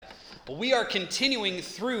We are continuing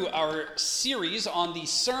through our series on the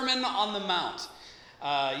Sermon on the Mount.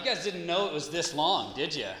 You guys didn't know it was this long,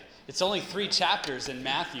 did you? It's only 3 chapters in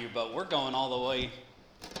Matthew, but we're going all the way.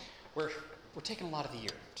 We're taking a lot of the year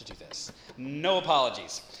to do this. No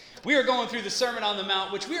apologies. We are going through the Sermon on the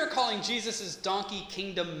Mount, which we are calling Jesus' Donkey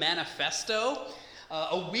Kingdom Manifesto.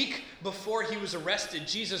 A week before he was arrested,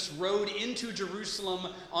 Jesus rode into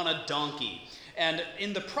Jerusalem on a donkey. And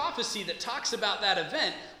in the prophecy that talks about that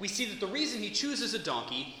event, we see that the reason he chooses a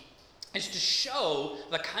donkey is to show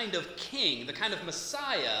the kind of king, the kind of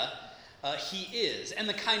Messiah he is, and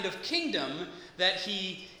the kind of kingdom that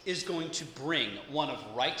he is going to bring, one of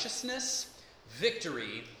righteousness,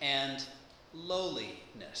 victory, and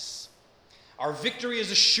lowliness. Our victory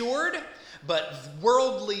is assured, but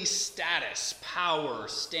worldly status, power,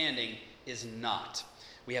 standing is not.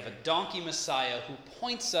 We have a donkey Messiah who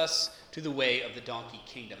points us to the way of the donkey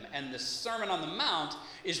kingdom. And the Sermon on the Mount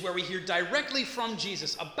is where we hear directly from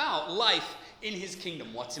Jesus about life in his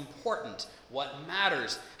kingdom, what's important, what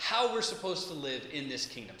matters, how we're supposed to live in this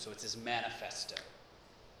kingdom. So it's his manifesto.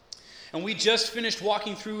 And we just finished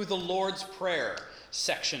walking through the Lord's Prayer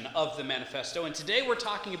section of the manifesto. And today we're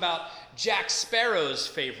talking about Jack Sparrow's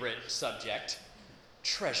favorite subject,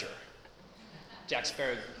 treasure. Jack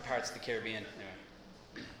Sparrow, Pirates of the Caribbean.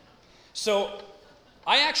 Anyway. So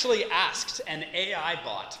I actually asked an AI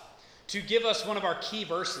bot to give us one of our key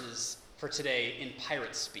verses for today in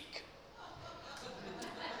pirate speak.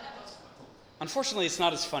 Unfortunately, it's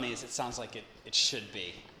not as funny as it sounds like it should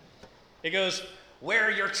be. It goes,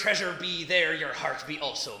 "Where your treasure be, there your heart be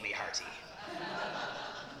also, me hearty."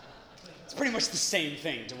 It's pretty much the same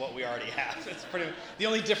thing to what we already have. The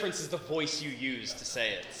only difference is the voice you use to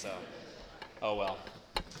say it, so. Oh well.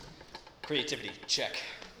 Creativity, check.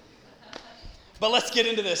 But let's get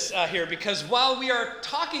into this here, because while we are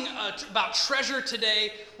talking about treasure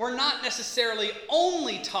today, we're not necessarily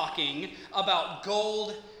only talking about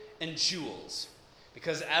gold and jewels.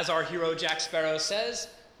 Because as our hero Jack Sparrow says,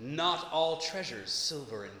 not all treasures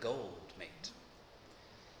silver and gold, mate.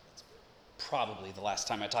 It's probably the last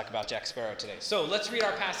time I talk about Jack Sparrow today. So let's read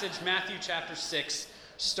our passage, Matthew chapter 6,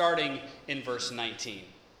 starting in verse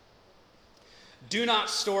 19. "Do not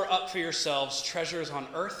store up for yourselves treasures on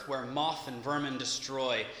earth where moth and vermin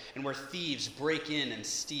destroy and where thieves break in and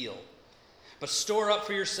steal. But store up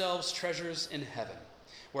for yourselves treasures in heaven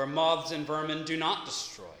where moths and vermin do not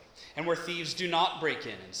destroy and where thieves do not break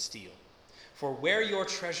in and steal. For where your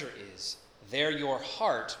treasure is, there your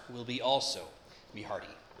heart will be also." Me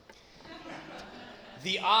hearty.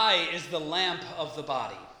 "The eye is the lamp of the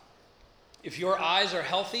body. If your eyes are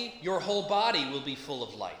healthy, your whole body will be full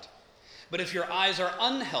of light. But if your eyes are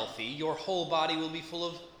unhealthy, your whole body will be full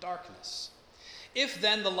of darkness. If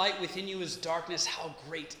then the light within you is darkness, how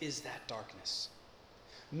great is that darkness?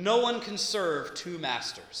 No one can serve 2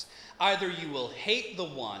 masters. Either you will hate the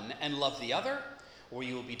one and love the other, or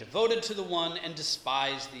you will be devoted to the one and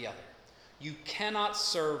despise the other. You cannot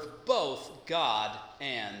serve both God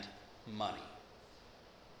and money."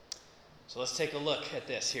 So let's take a look at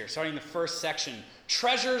this here. Starting the first section,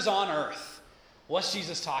 treasures on earth. What's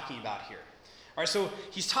Jesus talking about here? All right, so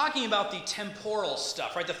he's talking about the temporal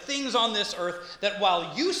stuff, right? The things on this earth that,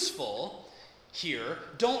 while useful here,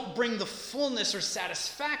 don't bring the fullness or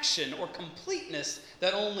satisfaction or completeness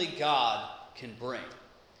that only God can bring.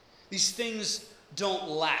 These things don't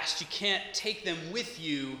last. You can't take them with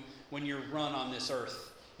you when your run on this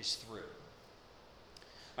earth is through.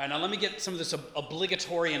 All right, now let me get some of this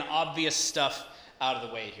obligatory and obvious stuff out of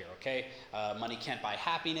the way here, okay? Money can't buy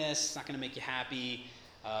happiness. It's not going to make you happy.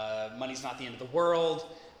 Money's not the end of the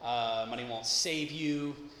world. Money won't save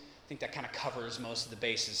you. I think that kind of covers most of the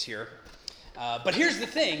bases here. But here's the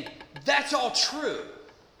thing. That's all true.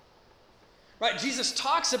 Right? Jesus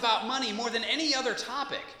talks about money more than any other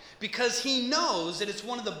topic because he knows that it's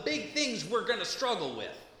one of the big things we're going to struggle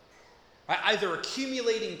with. Right? Either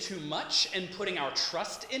accumulating too much and putting our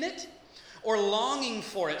trust in it, or longing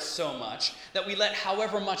for it so much that we let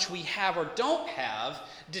however much we have or don't have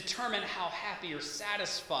determine how happy or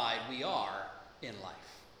satisfied we are in life.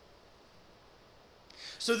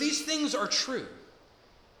 So these things are true.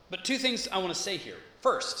 But 2 things I want to say here.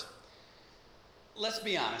 First, let's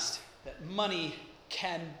be honest, that money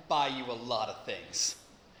can buy you a lot of things,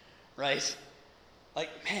 right? Like,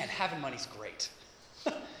 man, having money's great.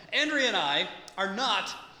 Andrea and I are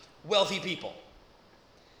not wealthy people.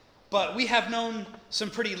 But we have known some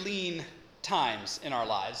pretty lean times in our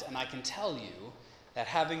lives, and I can tell you that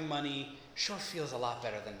having money sure feels a lot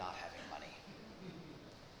better than not having money.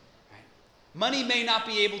 Right? Money may not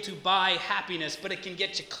be able to buy happiness, but it can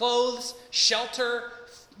get you clothes, shelter,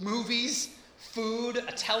 movies, food,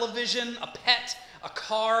 a television, a pet, a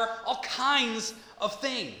car, all kinds of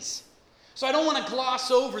things. So I don't want to gloss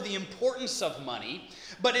over the importance of money,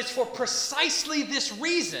 but it's for precisely this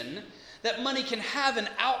reason that money can have an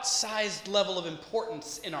outsized level of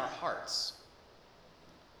importance in our hearts.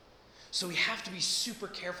 So we have to be super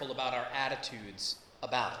careful about our attitudes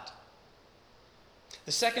about it.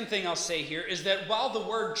 The second thing I'll say here is that while the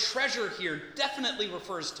word treasure here definitely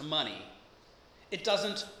refers to money, it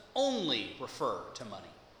doesn't only refer to money.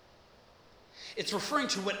 It's referring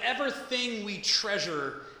to whatever thing we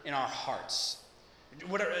treasure in our hearts.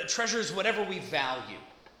 Treasures whatever we value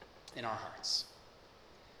in our hearts.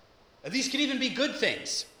 These can even be good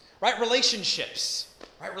things, right? Relationships,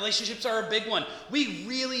 right? Relationships are a big one. We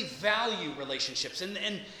really value relationships, and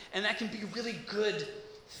that can be a really good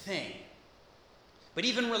thing. But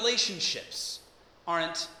even relationships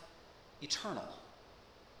aren't eternal.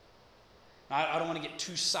 Now, I don't want to get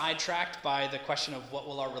too sidetracked by the question of what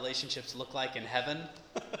will our relationships look like in heaven.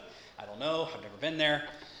 I don't know. I've never been there.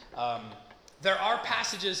 There are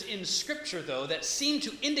passages in Scripture, though, that seem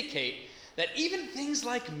to indicate that even things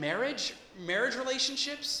like marriage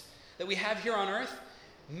relationships that we have here on earth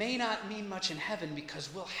may not mean much in heaven, because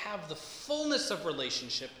we'll have the fullness of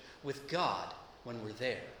relationship with God when we're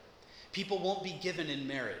there. People won't be given in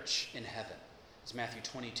marriage in heaven. It's Matthew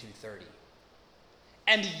 22:30.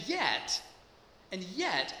 And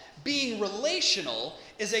yet, being relational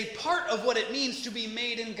is a part of what it means to be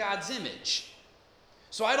made in God's image.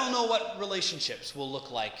 So I don't know what relationships will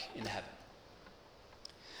look like in heaven.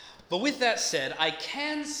 But with that said, I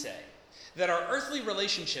can say that our earthly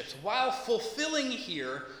relationships, while fulfilling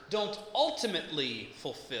here, don't ultimately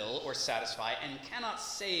fulfill or satisfy and cannot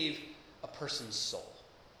save a person's soul.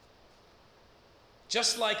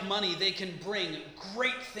 Just like money, they can bring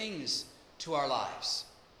great things to our lives,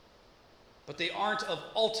 but they aren't of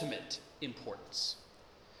ultimate importance.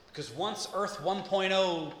 Because once Earth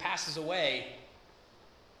 1.0 passes away,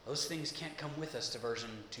 those things can't come with us to version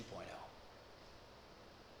 2.0.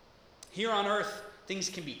 Here on earth, things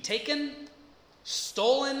can be taken,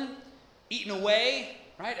 stolen, eaten away,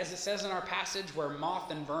 right? As it says in our passage, where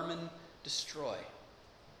moth and vermin destroy.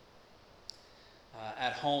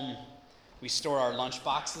 At home, we store our lunch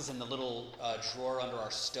boxes in the little drawer under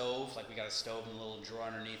our stove. Like, we got a stove and a little drawer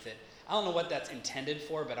underneath it. I don't know what that's intended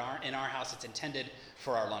for, but in our house, it's intended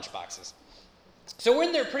for our lunch boxes. So we're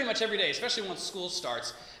in there pretty much every day, especially once school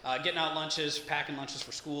starts, getting out lunches, packing lunches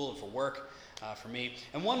for school and for work. For me.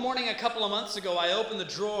 And one morning a couple of months ago, I opened the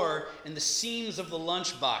drawer and the seams of the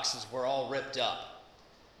lunch boxes were all ripped up.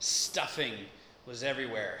 Stuffing was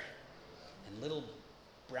everywhere. And little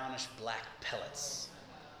brownish black pellets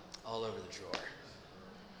all over the drawer.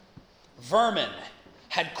 Vermin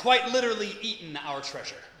had quite literally eaten our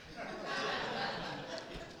treasure.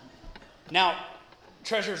 Now,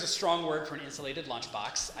 treasure is a strong word for an insulated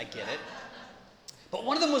lunchbox. I get it. But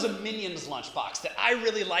one of them was a Minions lunchbox that I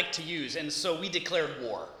really like to use, and so we declared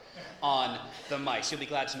war on the mice. You'll be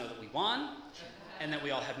glad to know that we won, and that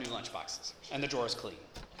we all have new lunchboxes, and the drawer is clean.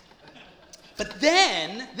 But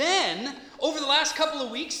then, over the last couple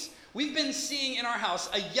of weeks, we've been seeing in our house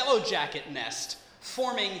a yellow jacket nest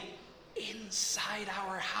forming inside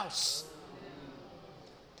our house.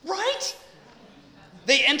 Right?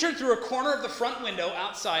 They entered through a corner of the front window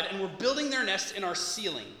outside and were building their nest in our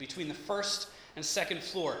ceiling between the first and second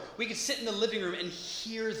floor. We could sit in the living room and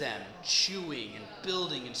hear them chewing and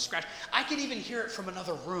building and scratching. I could even hear it from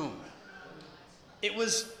another room. It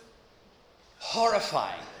was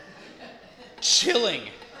horrifying, chilling.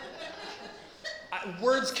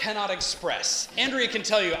 Words cannot express. Andrea can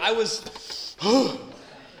tell you, it was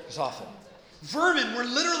awful. Vermin were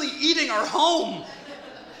literally eating our home.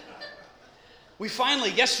 We finally,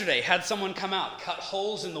 yesterday, had someone come out, cut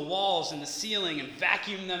holes in the walls and the ceiling and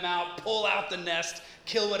vacuum them out, pull out the nest,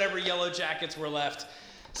 kill whatever yellow jackets were left.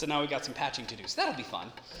 So now we got some patching to do. So that'll be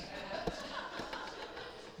fun.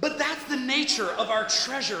 But that's the nature of our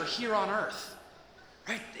treasure here on earth,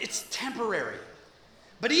 right? It's temporary.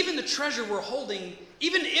 But even the treasure we're holding,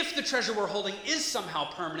 even if the treasure we're holding is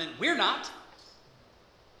somehow permanent, we're not.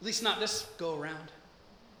 At least not this go around.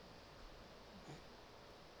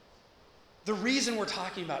 The reason we're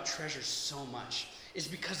talking about treasures so much is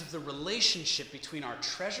because of the relationship between our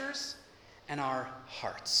treasures and our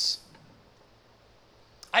hearts.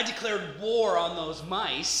 I declared war on those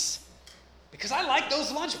mice because I like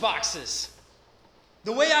those lunch boxes.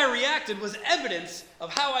 The way I reacted was evidence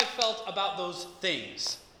of how I felt about those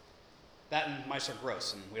things. That and mice are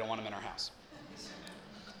gross, and we don't want them in our house.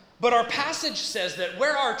 But our passage says that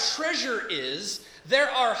where our treasure is, there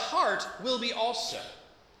our heart will be also.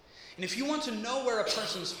 And if you want to know where a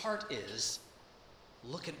person's heart is,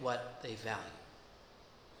 look at what they value.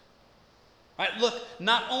 Right? Look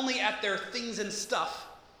not only at their things and stuff,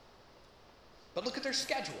 but look at their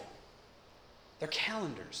schedule, their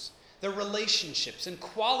calendars, their relationships and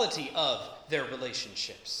quality of their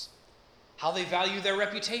relationships, how they value their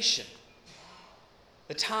reputation,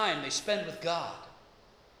 the time they spend with God.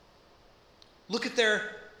 Look at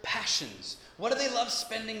their passions. What do they love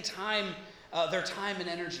spending their time and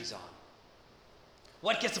energies on?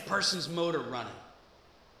 What gets a person's motor running?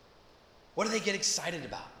 What do they get excited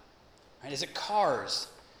about? Right? Is it cars?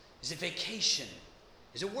 Is it vacation?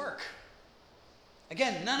 Is it work?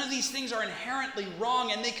 Again, none of these things are inherently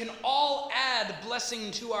wrong, and they can all add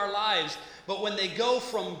blessing to our lives. But when they go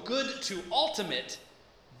from good to ultimate,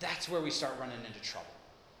 that's where we start running into trouble.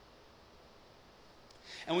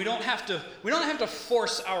 And we don't have to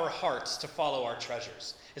force our hearts to follow our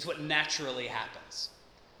treasures. It's what naturally happens.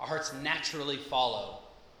 Our hearts naturally follow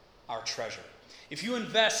our treasure. If you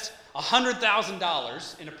invest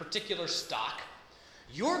 $100,000 in a particular stock,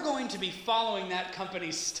 you're going to be following that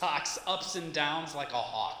company's stock's ups and downs like a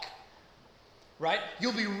hawk. Right?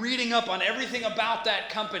 You'll be reading up on everything about that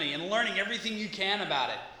company and learning everything you can about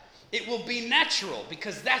it. It will be natural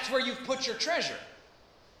because that's where you've put your treasure.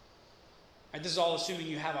 Right, this is all assuming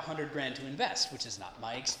you have $100,000 to invest, which is not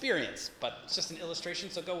my experience, but it's just an illustration,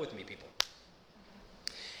 so go with me, people.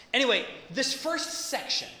 Anyway, this first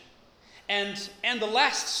section and the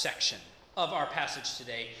last section of our passage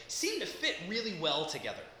today seem to fit really well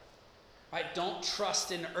together. Right? Don't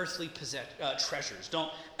trust in earthly treasures.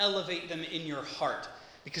 Don't elevate them in your heart,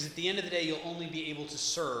 because at the end of the day, you'll only be able to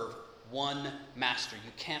serve one master.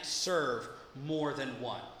 You can't serve more than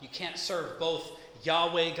one. You can't serve both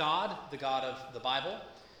Yahweh God, the God of the Bible,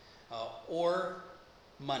 or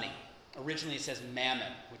money. Originally it says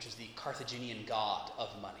mammon, which is the Carthaginian god of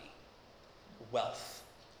money, wealth.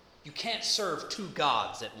 You can't serve two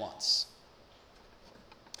gods at once.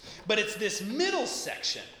 But it's this middle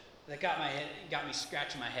section that got me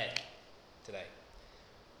scratching my head today.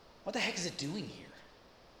 What the heck is it doing here?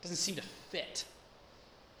 It doesn't seem to fit.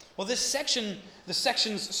 Well, the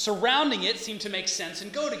sections surrounding it seem to make sense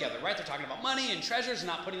and go together, right? They're talking about money and treasures and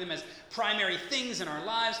not putting them as primary things in our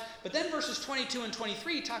lives. But then verses 22 and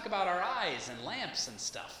 23 talk about our eyes and lamps and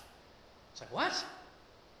stuff. It's like, what?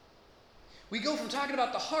 We go from talking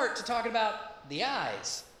about the heart to talking about the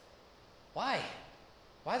eyes. Why?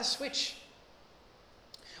 Why the switch?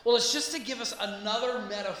 Well, it's just to give us another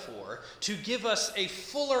metaphor to give us a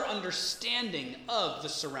fuller understanding of the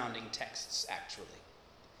surrounding texts, actually.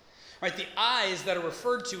 Right, the eyes that are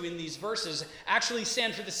referred to in these verses actually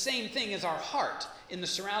stand for the same thing as our heart in the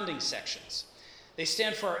surrounding sections. They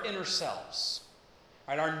stand for our inner selves,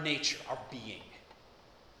 right, our nature, our being.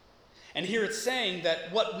 And here it's saying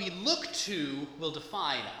that what we look to will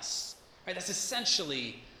define us. Right, that's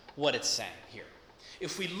essentially what it's saying here.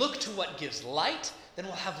 If we look to what gives light, then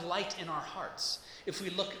we'll have light in our hearts. If we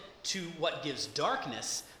look to what gives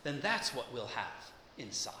darkness, then that's what we'll have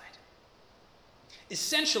inside.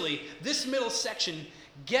 Essentially, this middle section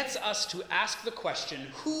gets us to ask the question,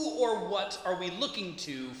 who or what are we looking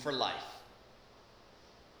to for life?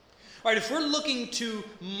 All right, if we're looking to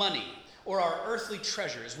money or our earthly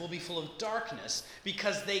treasures, we'll be full of darkness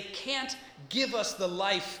because they can't give us the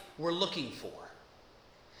life we're looking for.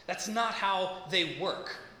 That's not how they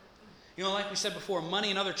work. You know, like we said before,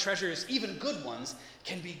 money and other treasures, even good ones,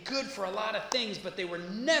 can be good for a lot of things, but they were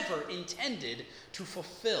never intended to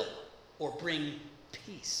fulfill or bring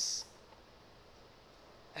peace.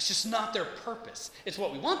 That's just not their purpose. It's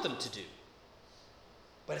what we want them to do,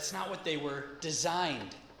 but it's not what they were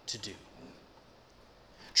designed to do.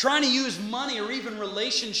 Trying to use money or even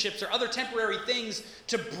relationships or other temporary things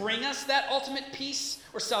to bring us that ultimate peace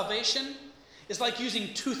or salvation is like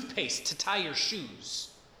using toothpaste to tie your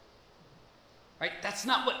shoes. Right? That's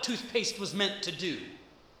not what toothpaste was meant to do.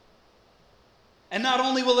 And not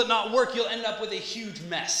only will it not work, you'll end up with a huge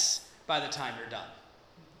mess by the time you're done.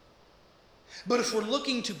 But if we're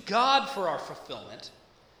looking to God for our fulfillment,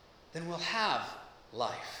 then we'll have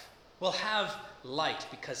life. We'll have light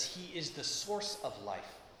because He is the source of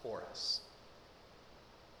life for us.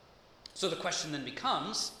 So the question then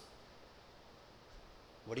becomes,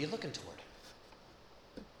 what are you looking toward?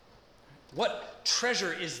 What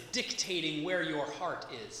treasure is dictating where your heart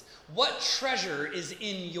is? What treasure is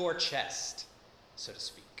in your chest, so to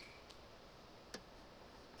speak?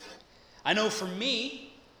 I know for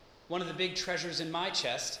me, one of the big treasures in my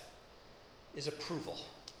chest is approval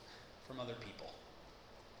from other people.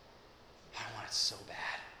 I want it so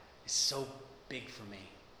bad. It's so big for me.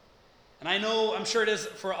 And I'm sure it is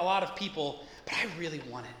for a lot of people, but I really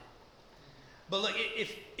want it. But look,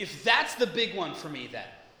 if that's the big one for me then,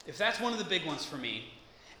 if that's one of the big ones for me,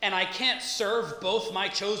 and I can't serve both my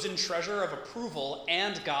chosen treasure of approval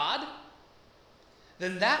and God,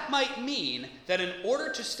 then that might mean that in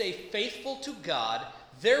order to stay faithful to God,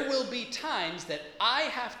 there will be times that I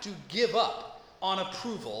have to give up on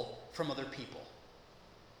approval from other people.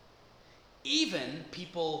 Even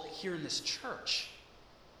people here in this church.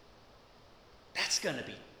 That's going to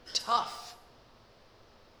be tough.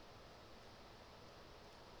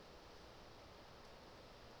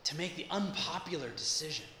 To make the unpopular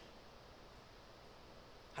decision.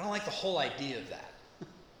 I don't like the whole idea of that.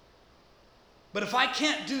 But if I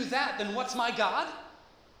can't do that, then what's my God?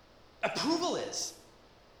 Approval is.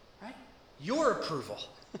 Right? Your approval.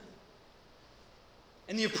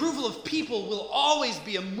 And the approval of people will always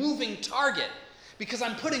be a moving target because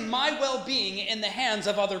I'm putting my well-being in the hands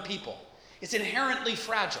of other people. It's inherently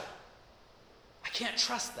fragile. I can't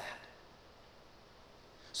trust that.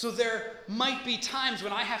 So there might be times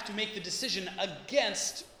when I have to make the decision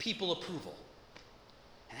against people approval.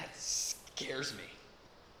 And that scares me.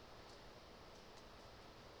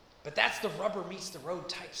 But that's the rubber meets the road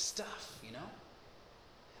type stuff, you know?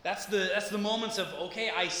 That's the moments of,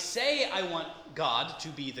 okay, I say I want God to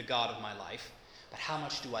be the God of my life, but how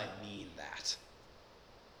much do I mean that?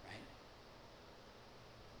 Right?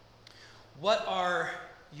 What are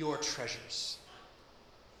your treasures?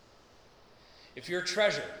 If your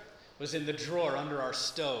treasure was in the drawer under our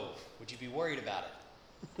stove, would you be worried about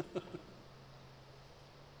it? Would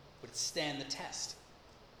it stand the test?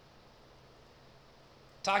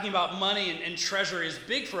 Talking about money and treasure is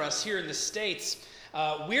big for us here in the States.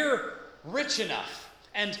 We're rich enough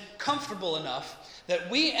and comfortable enough that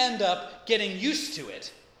we end up getting used to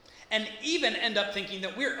it and even end up thinking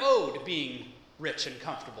that we're owed being rich and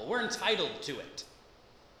comfortable. We're entitled to it.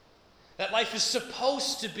 That life is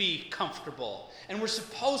supposed to be comfortable, and we're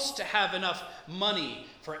supposed to have enough money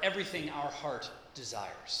for everything our heart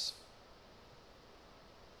desires.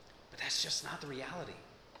 But that's just not the reality.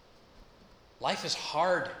 Life is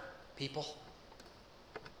hard, people.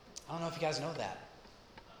 I don't know if you guys know that.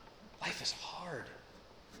 Life is hard.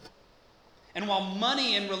 And while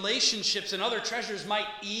money and relationships and other treasures might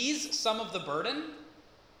ease some of the burden,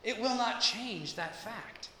 it will not change that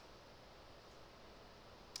fact.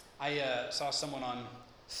 I saw someone on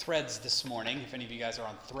Threads this morning, if any of you guys are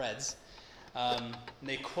on Threads, and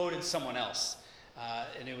they quoted someone else,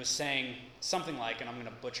 and it was saying something like, and I'm going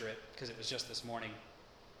to butcher it because it was just this morning,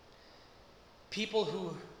 people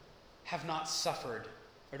who have not suffered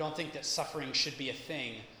or don't think that suffering should be a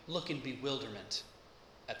thing look in bewilderment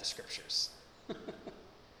at the scriptures.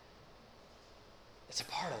 It's a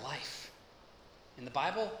part of life. In the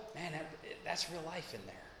Bible, man, that's real life in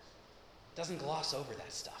there. It doesn't gloss over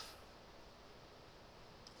that stuff.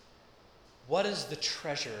 What is the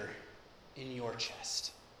treasure in your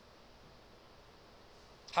chest?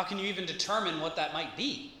 How can you even determine what that might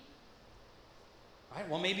be? Right?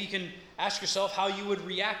 Well, maybe you can ask yourself how you would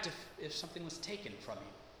react if something was taken from you.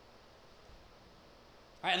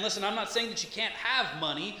 All right, and listen, I'm not saying that you can't have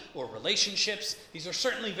money or relationships. These are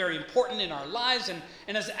certainly very important in our lives.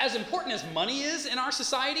 And as important as money is in our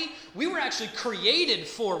society, we were actually created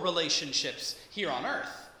for relationships here on earth.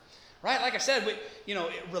 Right? Like I said,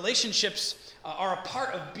 relationships are a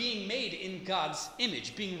part of being made in God's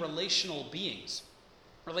image, being relational beings.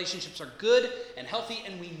 Relationships are good and healthy,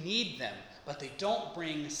 and we need them, but they don't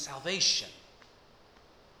bring salvation.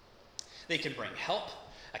 They can bring help,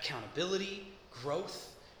 accountability, growth,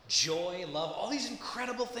 joy, love, all these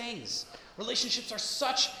incredible things. Relationships are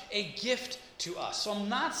such a gift to us. So I'm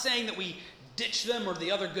not saying that we ditch them or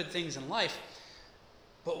the other good things in life,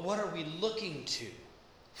 but what are we looking to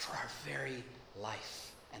for our very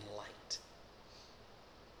life and light?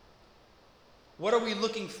 What are we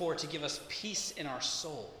looking for to give us peace in our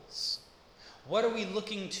souls? What are we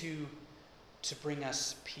looking to bring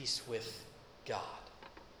us peace with God?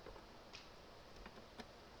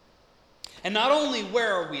 And not only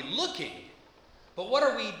where are we looking, but what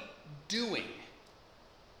are we doing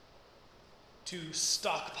to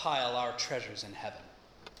stockpile our treasures in heaven?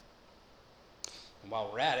 And while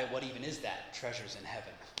we're at it, what even is that, treasures in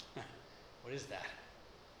heaven? What is that?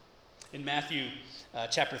 In Matthew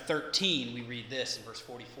chapter 13, we read this in verse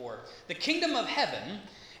 44. The kingdom of heaven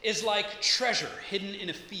is like treasure hidden in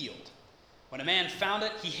a field. When a man found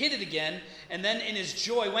it, he hid it again, and then in his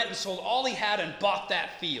joy went and sold all he had and bought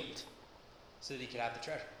that field so that he could have the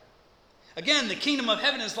treasure. Again, the kingdom of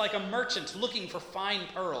heaven is like a merchant looking for fine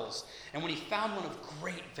pearls. And when he found one of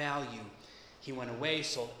great value, he went away,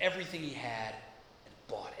 sold everything he had, and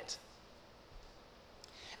bought it.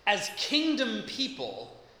 As kingdom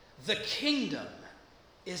people, The kingdom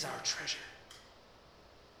is our treasure.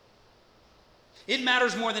 It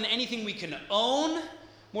matters more than anything we can own,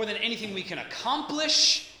 more than anything we can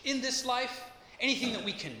accomplish in this life, anything that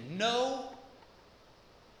we can know.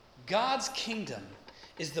 God's kingdom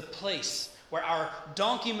is the place where our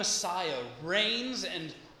donkey Messiah reigns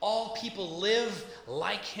and all people live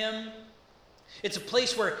like him. It's a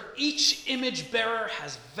place where each image bearer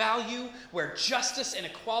has value, where justice and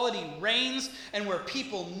equality reigns, and where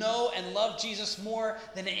people know and love Jesus more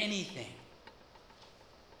than anything.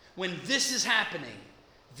 When this is happening,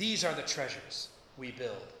 these are the treasures we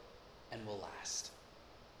build and will last.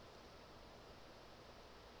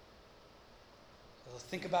 So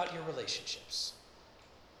think about your relationships.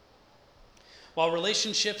 While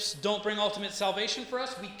relationships don't bring ultimate salvation for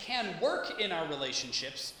us, we can work in our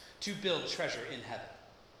relationships to build treasure in heaven.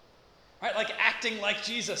 Right? Like acting like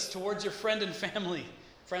Jesus towards your friend and family.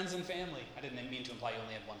 Friends and family. I didn't mean to imply you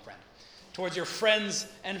only have one friend. Towards your friends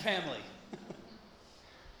and family.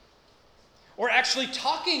 Or actually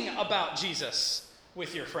talking about Jesus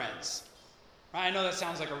with your friends. Right? I know that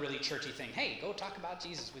sounds like a really churchy thing. Hey, go talk about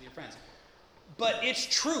Jesus with your friends. But it's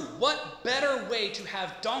true. What better way to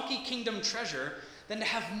have donkey kingdom treasure than to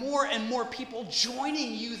have more and more people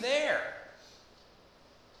joining you there?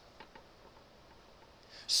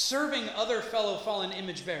 Serving other fellow fallen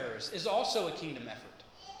image bearers is also a kingdom effort.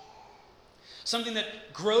 Something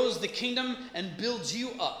that grows the kingdom and builds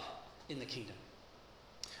you up in the kingdom.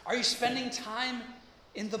 Are you spending time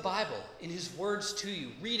in the Bible, in his words to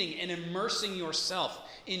you, reading and immersing yourself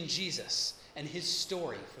in Jesus and his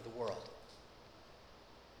story for the world?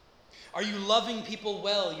 Are you loving people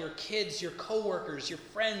well, your kids, your coworkers, your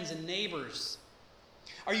friends and neighbors?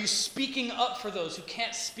 Are you speaking up for those who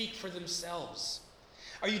can't speak for themselves?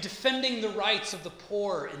 Are you defending the rights of the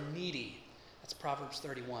poor and needy? That's Proverbs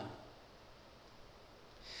 31.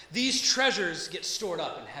 These treasures get stored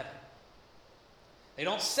up in heaven. They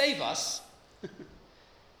don't save us,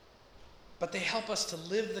 but they help us to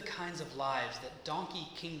live the kinds of lives that donkey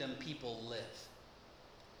kingdom people live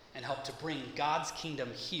and help to bring God's kingdom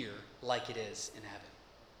here like it is in heaven.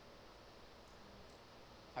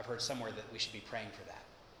 I've heard somewhere that we should be praying for that.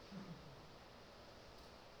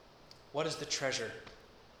 What is the treasure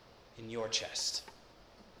in your chest?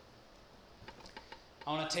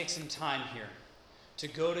 I want to take some time here to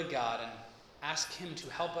go to God and ask him to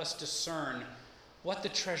help us discern what the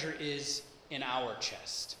treasure is in our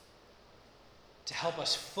chest, to help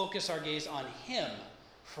us focus our gaze on him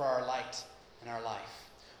for our light and our life.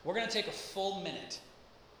 We're going to take a full minute,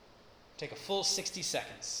 take a full 60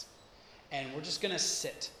 seconds, and we're just going to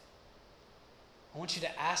sit. I want you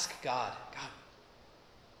to ask God,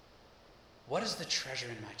 what is the treasure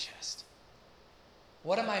in my chest?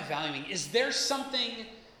 What am I valuing? Is there something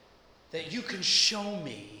that you can show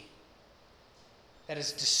me that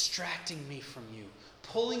is distracting me from you,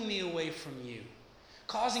 pulling me away from you,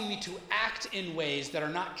 causing me to act in ways that are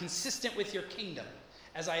not consistent with your kingdom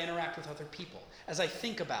as I interact with other people, as I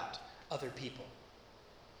think about other people?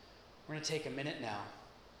 We're going to take a minute now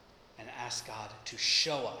and ask God to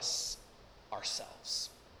show us ourselves.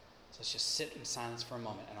 So let's just sit in silence for a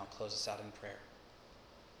moment, and I'll close us out in prayer.